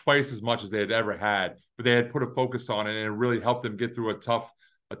was twice as much as they had ever had, but they had put a focus on it, and it really helped them get through a tough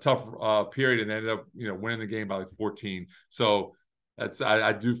period, and they ended up winning the game by like 14. So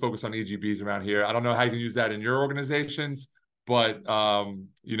I do focus on EGBs around here. I don't know how you can use that in your organizations, but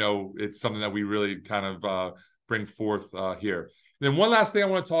it's something that we really kind of bring forth here. And then one last thing I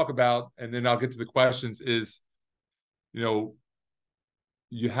want to talk about, and then I'll get to the questions, is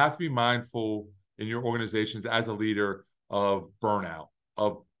you have to be mindful in your organizations as a leader of burnout,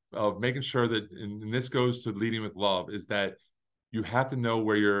 of making sure that, and this goes to leading with love, is that you have to know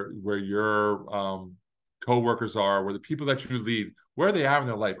where your coworkers are, where the people that you lead, where they are in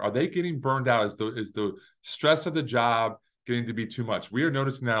their life. Are they getting burned out? Is the stress of the job getting to be too much? We are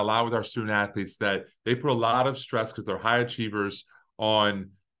noticing that a lot with our student athletes, that they put a lot of stress, because they're high achievers,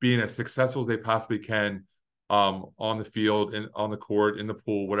 on being as successful as they possibly can on the field, and on the court, in the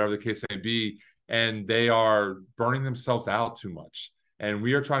pool, whatever the case may be, and they are burning themselves out too much. And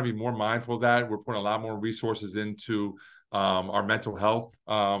we are trying to be more mindful of that. We're putting a lot more resources into our mental health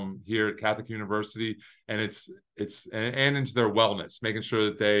here at Catholic University, and and into their wellness, making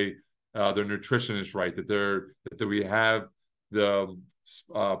sure that their nutrition is right, that we have the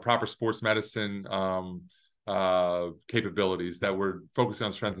proper sports medicine capabilities, that we're focusing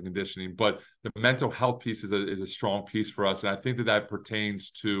on strength and conditioning. But the mental health piece is a strong piece for us. And I think that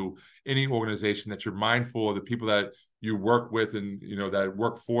pertains to any organization, that you're mindful of the people that you work with and, that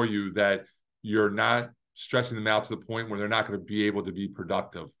work for you, that you're not stressing them out to the point where they're not going to be able to be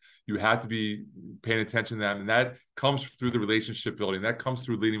productive. You have to be paying attention to them. And that comes through the relationship building. That comes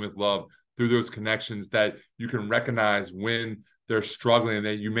through leading with love, through those connections that you can recognize when they're struggling and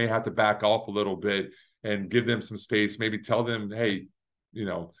that you may have to back off a little bit and give them some space. Maybe tell them, hey,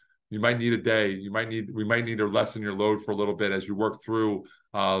 you might need a day. We might need to lessen your load for a little bit as you work through,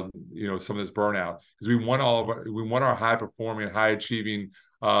 some of this burnout, because we want our high performing, high achieving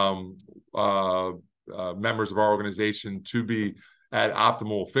members of our organization to be at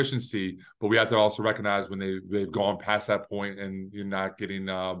optimal efficiency, but we have to also recognize when they've gone past that point and you're not getting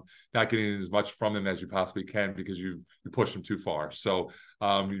as much from them as you possibly can because you push them too far. So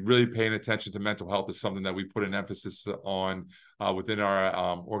really paying attention to mental health is something that we put an emphasis on within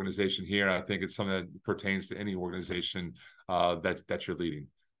our organization here. And I think it's something that pertains to any organization that you're leading.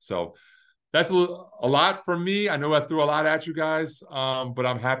 So that's a lot from me. I know I threw a lot at you guys, but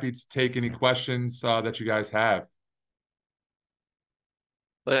I'm happy to take any questions that you guys have.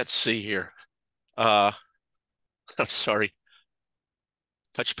 Let's see here. I'm sorry.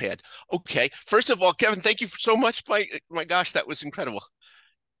 Touchpad. Okay. First of all, Kevin, thank you so much. My gosh, that was incredible.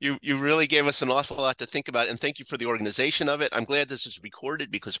 You really gave us an awful lot to think about, and thank you for the organization of it. I'm glad this is recorded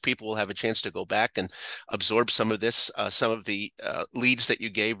because people will have a chance to go back and absorb some of this, some of the leads that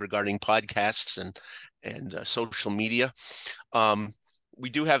you gave regarding podcasts and social media. We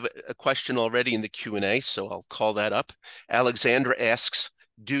do have a question already in the Q&A, so I'll call that up. Alexandra asks,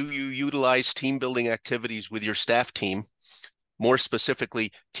 do you utilize team building activities with your staff team? More specifically,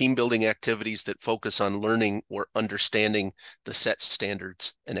 team building activities that focus on learning or understanding the set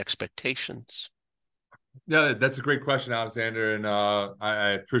standards and expectations? Yeah, that's a great question, Alexander, and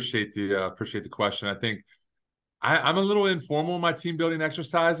I appreciate the question. I think I'm a little informal in my team building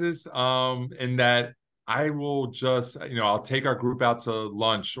exercises, in that I will just, I'll take our group out to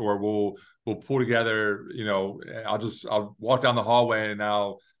lunch, or we'll pull together, I'll walk down the hallway and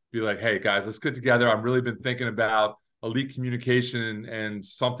I'll be like, hey guys, let's get together. I've really been thinking about elite communication and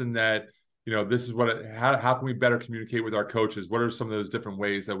something that, this is how can we better communicate with our coaches? What are some of those different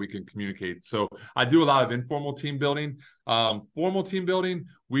ways that we can communicate? So I do a lot of informal team building. Formal team building,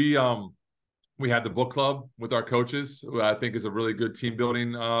 we had the book club with our coaches, who I think is a really good team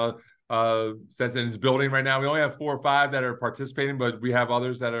building sense, and it's building right now. We only have 4 or 5 that are participating, but we have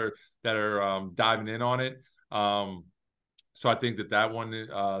others that are diving in on it. So I think that one,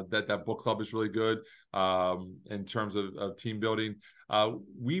 that book club is really good in terms of team building.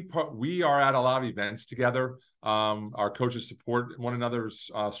 We are at a lot of events together. Our coaches support one another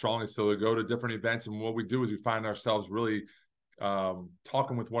strongly, so we go to different events, and what we do is we find ourselves really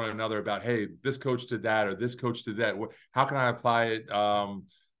talking with one another about, hey, this coach did that, or this coach did that. How can I apply it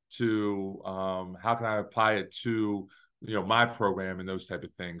to my program, and those type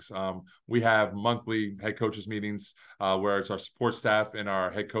of things. We have monthly head coaches meetings where it's our support staff and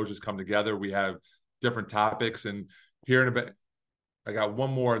our head coaches come together. We have different topics, and here in a bit, I got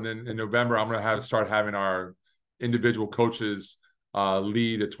one more, and then in November I'm going to start having our individual coaches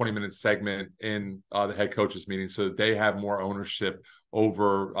lead a 20-minute segment in the head coaches meeting, so that they have more ownership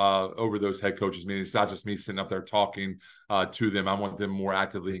over those head coaches meetings. It's not just me sitting up there talking to them. I want them more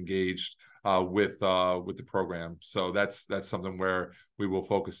actively engaged with the program. So that's something where we will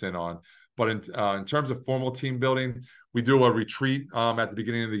focus in on. But in terms of formal team building, we do a retreat at the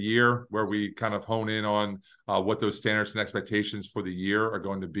beginning of the year where we kind of hone in on what those standards and expectations for the year are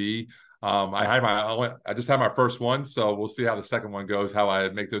going to be. I just had my first one, so we'll see how the second one goes, how I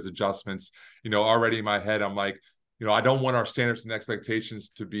make those adjustments. Already in my head, I'm like, I don't want our standards and expectations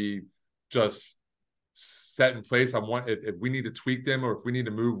to be just set in place. I want, if we need to tweak them, or if we need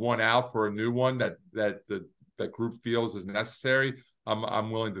to move one out for a new one that group feels is necessary,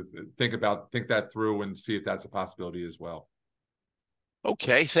 I'm willing to think that through and see if that's a possibility as well.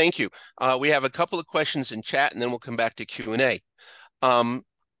 Okay, thank you. We have a couple of questions in chat, and then we'll come back to Q&A.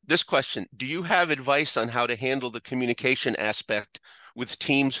 This question, do you have advice on how to handle the communication aspect with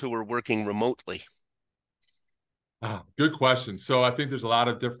teams who are working remotely? Good question. So I think there's a lot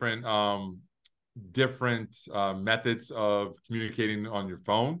of different methods of communicating on your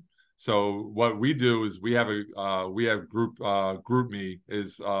phone. So what we do is we have group me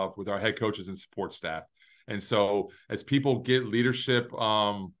is with our head coaches and support staff. And so as people get leadership,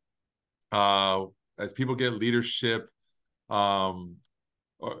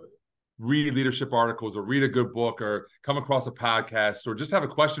 read leadership articles or read a good book or come across a podcast or just have a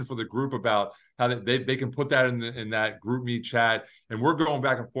question for the group about how they can put that in that group meet chat. And we're going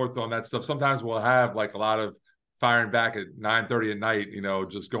back and forth on that stuff. Sometimes we'll have like a lot of firing back at 9:30 at night,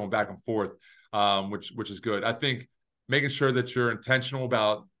 just going back and forth, which is good. I think making sure that you're intentional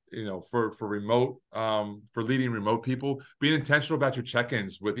about, for remote, for leading remote people, being intentional about your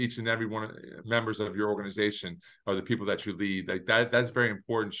check-ins with each and every one members of your organization or the people that you lead. Like that's very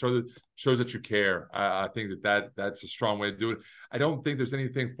important. Shows that you care. I think that's a strong way to do it. I don't think there's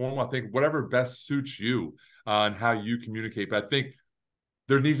anything formal. I think whatever best suits you and how you communicate. But I think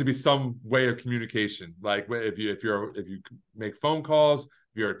there needs to be some way of communication. Like if you make phone calls,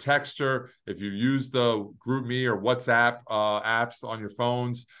 if you're a texter, if you use the GroupMe or WhatsApp apps on your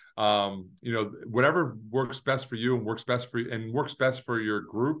phones, whatever works best for you and works best for your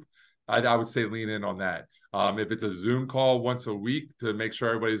group, I would say lean in on that. If it's a Zoom call once a week to make sure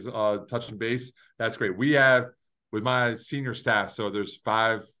everybody's touching base, that's great. We have with my senior staff, so there's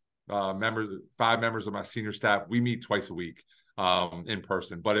five members of my senior staff. We meet twice a week in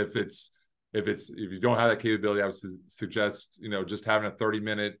person. But if you don't have that capability, I would suggest, just having a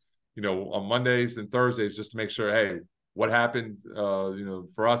 30-minute, on Mondays and Thursdays, just to make sure, hey, what happened,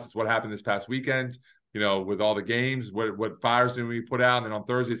 for us, it's what happened this past weekend, with all the games, what fires did we put out? And then on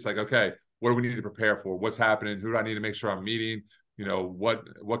Thursday, it's like, okay, what do we need to prepare for? What's happening? Who do I need to make sure I'm meeting?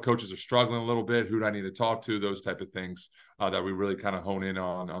 What coaches are struggling a little bit? Who do I need to talk to? Those type of things that we really kind of hone in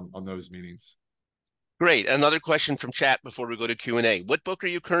on those meetings. Great. Another question from chat before we go to Q&A. What book are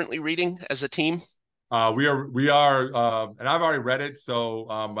you currently reading as a team? We are, and I've already read it, so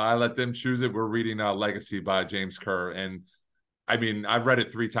I let them choose it. We're reading Legacy by James Kerr, and I mean, I've read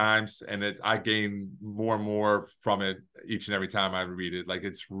it 3 times, and I gain more and more from it each and every time I read it. Like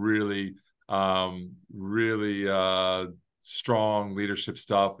it's really, really strong leadership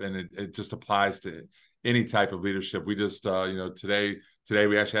stuff, and it just applies to any type of leadership. We just, today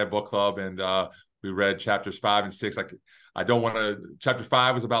we actually had book club, and we read chapters 5 and 6. Like, I don't want to. Chapter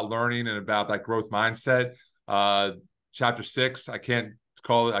 5 was about learning and about that growth mindset. Chapter 6, I can't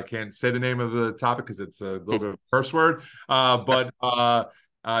say the name of the topic because it's a little bit of a curse word. But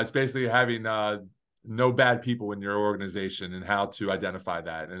it's basically having no bad people in your organization and how to identify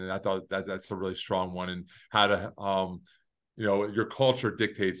that. And I thought that's a really strong one, and how to, your culture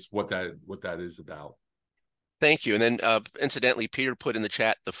dictates what that is about. Thank you. And then incidentally, Peter put in the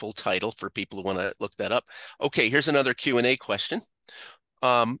chat the full title for people who want to look that up. Okay, here's another Q&A question.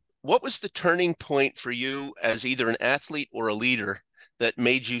 What was the turning point for you as either an athlete or a leader that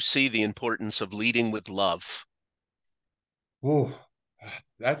made you see the importance of leading with love? Oh,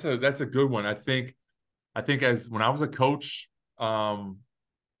 that's a good one. I think as when I was a coach, I've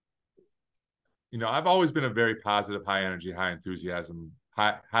always been a very positive, high energy, high enthusiasm,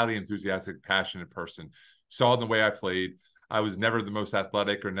 highly enthusiastic, passionate person. Saw it in the way I played. I was never the most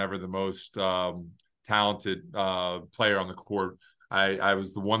athletic or never the most talented player on the court. I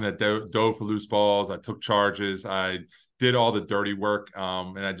was the one that dove for loose balls. I took charges. I did all the dirty work,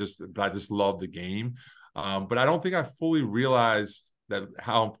 and I just loved the game. But I don't think I fully realized that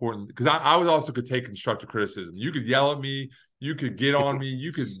how important, because I would also could take constructive criticism. You could yell at me, you could get on me,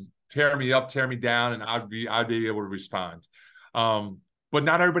 you could tear me up, tear me down, and I'd be able to respond. But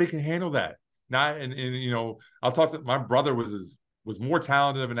not everybody can handle that. I'll talk to my brother was more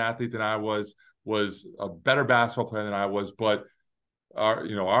talented of an athlete than I was a better basketball player than I was, but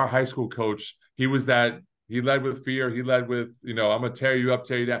our high school coach, he led with fear. He led with, I'm going to tear you up,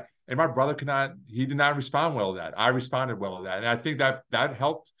 tear you down. And my brother he did not respond well to that. I responded well to that. And I think that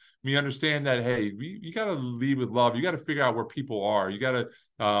helped me understand that, hey, you got to lead with love. You got to figure out where people are. You got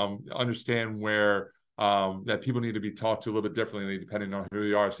to understand where that people need to be talked to a little bit differently depending on who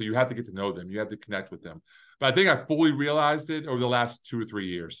they are. So you have to get to know them. You have to connect with them. But I think I fully realized it over the last 2 or 3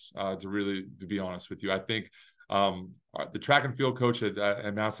 years, to be honest with you. I think the track and field coach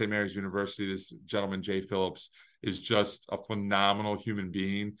at Mount St. Mary's University, this gentleman, Jay Phillips, is just a phenomenal human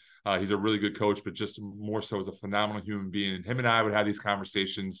being. He's a really good coach, but just more so as a phenomenal human being. And him and I would have these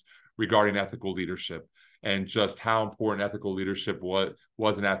conversations regarding ethical leadership and just how important ethical leadership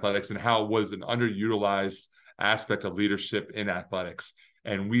was in athletics, and how it was an underutilized aspect of leadership in athletics.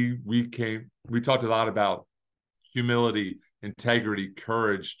 And we talked a lot about humility, integrity,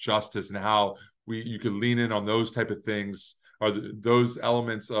 courage, justice, and how you could lean in on those type of things, or those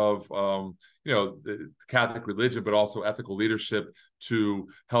elements of the Catholic religion, but also ethical leadership to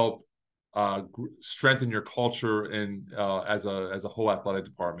help strengthen your culture and as a whole athletic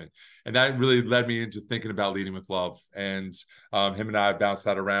department. And that really led me into thinking about leading with love. And him and I bounced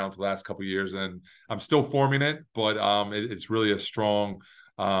that around for the last couple of years, and I'm still forming it, but it's really a strong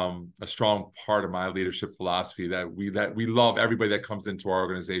part of my leadership philosophy that we love everybody that comes into our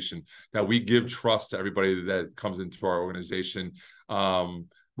organization, that we give trust to everybody that comes into our organization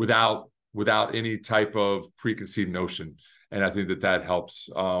without any type of preconceived notion. And I think that helps.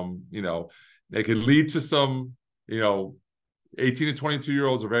 It can lead to some, 18 to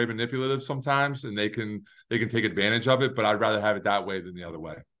 22-year-olds are very manipulative sometimes, and they can take advantage of it, but I'd rather have it that way than the other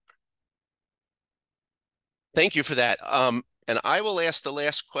way. Thank you for that. And I will ask the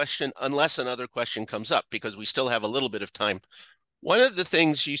last question unless another question comes up, because we still have a little bit of time. One of the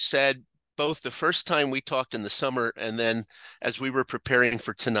things you said, both the first time we talked in the summer and then as we were preparing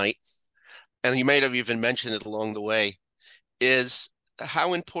for tonight, and you might have even mentioned it along the way, is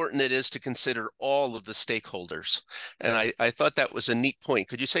how important it is to consider all of the stakeholders. And I thought that was a neat point.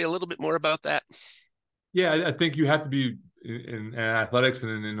 Could you say a little bit more about that? Yeah, I think you have to be in athletics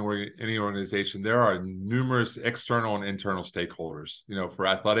and in any organization. There are numerous external and internal stakeholders. For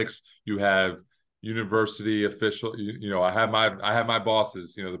athletics, you have university official. I have my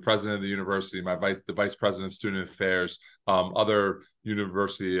bosses. The president of the university, the vice president of student affairs, other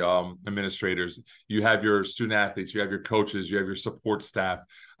university administrators. You have your student athletes. You have your coaches. You have your support staff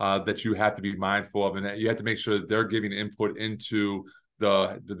that you have to be mindful of, and that you have to make sure that they're giving input into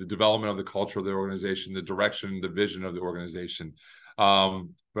the development of the culture of the organization, the direction, the vision of the organization. But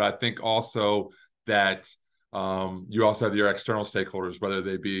I think also that you also have your external stakeholders, whether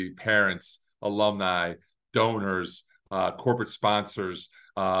they be parents, alumni, donors, corporate sponsors,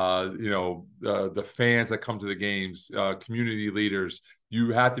 the fans that come to the games, community leaders.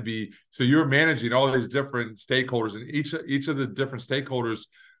 You have to be, so you're managing all these different stakeholders, and each of the different stakeholders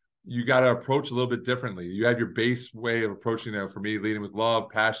you got to approach a little bit differently. You have your base way of approaching it. For me, leading with love,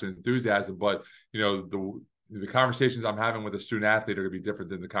 passion, enthusiasm. But the conversations I'm having with a student athlete are going to be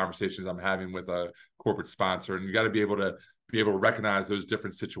different than the conversations I'm having with a corporate sponsor. And you got to be able to recognize those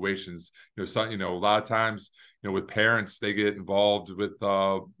different situations. A lot of times, with parents, they get involved with, they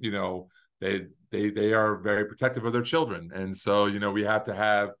are very protective of their children, and so we have to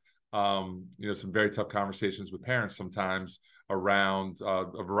have some very tough conversations with parents sometimes around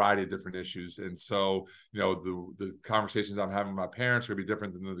a variety of different issues. And so, the conversations I'm having with my parents are going to be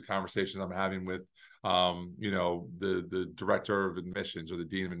different than the conversations I'm having with, the director of admissions or the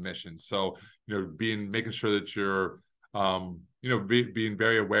dean of admissions. So, making sure that you're, being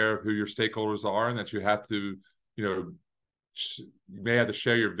very aware of who your stakeholders are, and that you have to, you may have to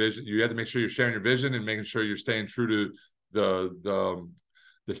share your vision. You have to make sure you're sharing your vision and making sure you're staying true to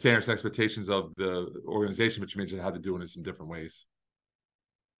the standards and expectations of the organization, but you may just have to do it in some different ways.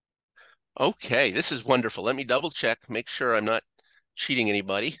 Okay, this is wonderful. Let me double check, make sure I'm not cheating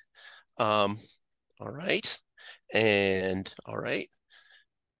anybody. All right. And all right.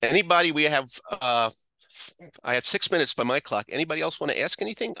 Anybody, I have 6 minutes by my clock. Anybody else want to ask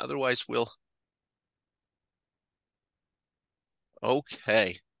anything? Otherwise, we'll.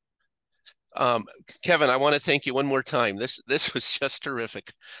 Okay. Kevin, I want to thank you one more time. This was just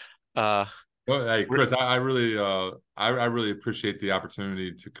terrific. Hey, Chris, I really appreciate the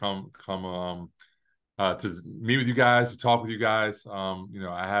opportunity to come to meet with you guys, to talk with you guys.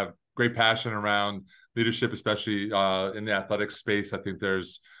 I have great passion around leadership, especially in the athletic space. I think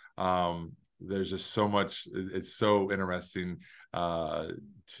there's just so much. It's so interesting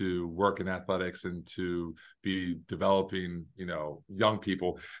to work in athletics and to be developing, young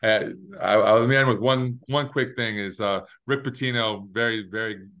people. Let me end with one quick thing. Is Rick Pitino, very,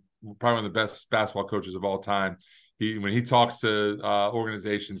 very, probably one of the best basketball coaches of all time. When he talks to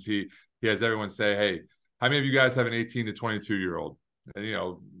organizations, he has everyone say, "Hey, how many of you guys have an 18 to 22-year-old?" And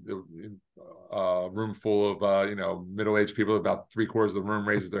room full of middle-aged people. About 3/4 of the room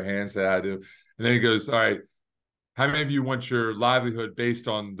raises their hand, say, "I do." And then he goes, "All right, how many of you want your livelihood based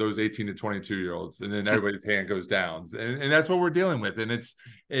on those 18 to 22-year-olds?" And then everybody's hand goes down. And that's what we're dealing with. And but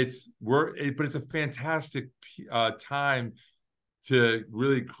it's a fantastic time to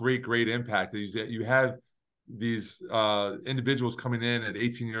really create great impact. You have these individuals coming in at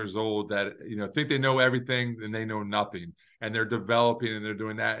 18 years old that think they know everything and they know nothing, and they're developing and they're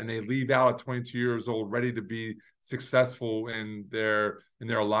doing that, and they leave out at 22 years old ready to be successful in their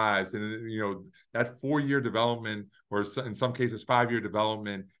lives. And that 4-year development, or in some cases 5-year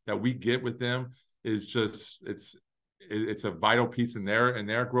development, that we get with them is just it's a vital piece in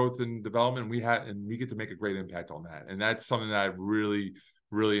their growth and development. And we get to make a great impact on that, and that's something that I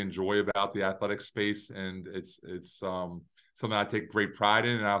really enjoy about the athletic space. And it's something I take great pride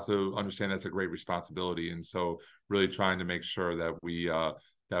in, and I also understand that's a great responsibility. And so really trying to make sure that we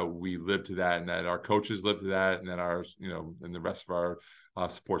live to that, and that our coaches live to that, and that our, and the rest of our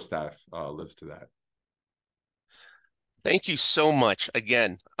support staff lives to that. Thank you so much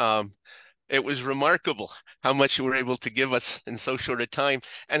again. It was remarkable how much you were able to give us in so short a time,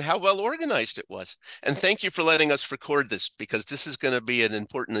 and how well organized it was. And thank you for letting us record this, because this is going to be an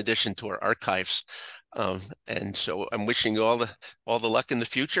important addition to our archives. And so I'm wishing you all the luck in the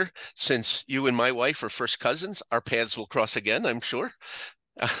future. Since you and my wife are first cousins, our paths will cross again, I'm sure.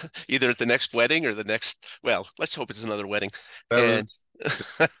 Either at the next wedding or the next, well, let's hope it's another wedding. And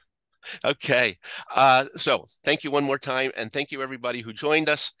okay. So thank you one more time, and thank you everybody who joined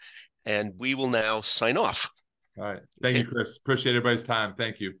us. And we will now sign off. All right. Thank you, Chris. Appreciate everybody's time.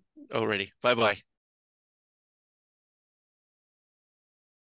 Thank you. Alrighty. Bye-bye.